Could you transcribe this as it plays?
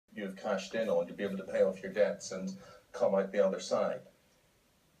have cashed in on to be able to pay off your debts and come out the other side?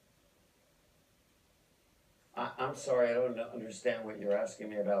 I'm sorry, I don't understand what you're asking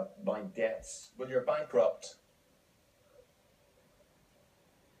me about my debts. Well, you're bankrupt.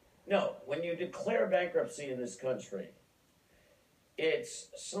 No, when you declare bankruptcy in this country, it's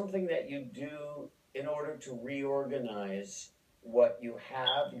something that you do in order to reorganize what you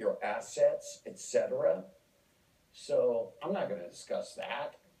have, your assets, etc. So I'm not going to discuss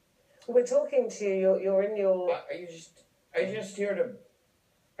that. We're talking to you. You're in your. Are you just here to?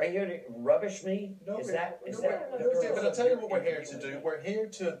 Are you here to rubbish me? No, No, but I'll tell you what we're here to do. We're here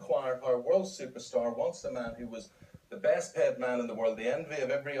to inquire how a world superstar wants a man who was the best paid man in the world, the envy of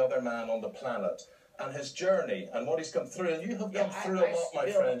every other man on the planet, and his journey and what he's come through. And you have come through a lot,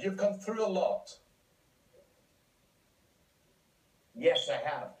 my friend. You've come through a lot. Yes, I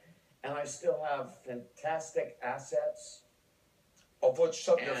have. And I still have fantastic assets. Of which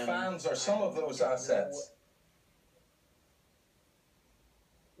some of your fans are some of those assets.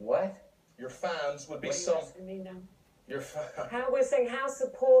 What? Your fans would be what some. Are you asking me now? Your How we're saying, how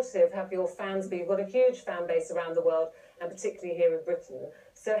supportive have your fans been? You've got a huge fan base around the world, and particularly here in Britain.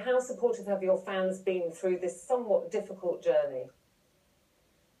 So how supportive have your fans been through this somewhat difficult journey?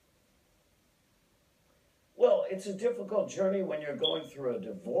 Well, it's a difficult journey when you're going through a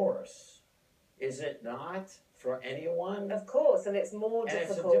divorce, is it not? For anyone? Of course, and it's more and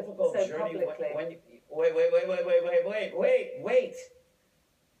difficult. It's a difficult so journey publicly. when you, wait.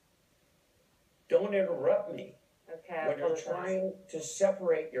 Don't interrupt me. Okay, when you're trying to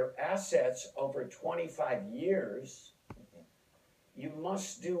separate your assets over 25 years, you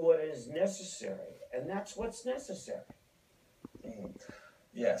must do what is necessary, and that's what's necessary.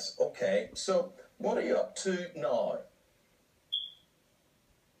 Yes, okay. So, what are you up to now?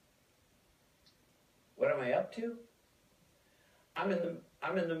 What am I up to? I'm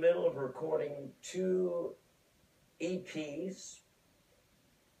in the middle of recording 2 EPs.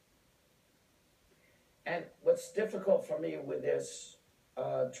 And what's difficult for me with this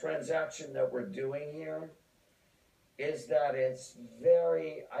transaction that we're doing here is that it's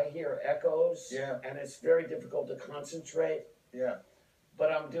I hear echoes, yeah, and it's very difficult to concentrate. Yeah.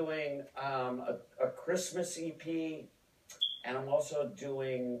 But I'm doing a Christmas EP, and I'm also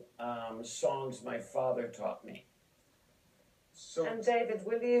doing songs my father taught me. So, and David,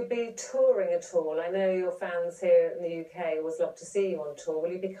 will you be touring at all? I know your fans here in the UK always love to see you on tour.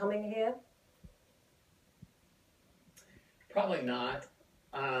 Will you be coming here? Probably not,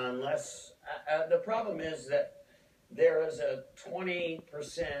 unless the problem is that there is a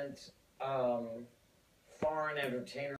 20% foreign entertainer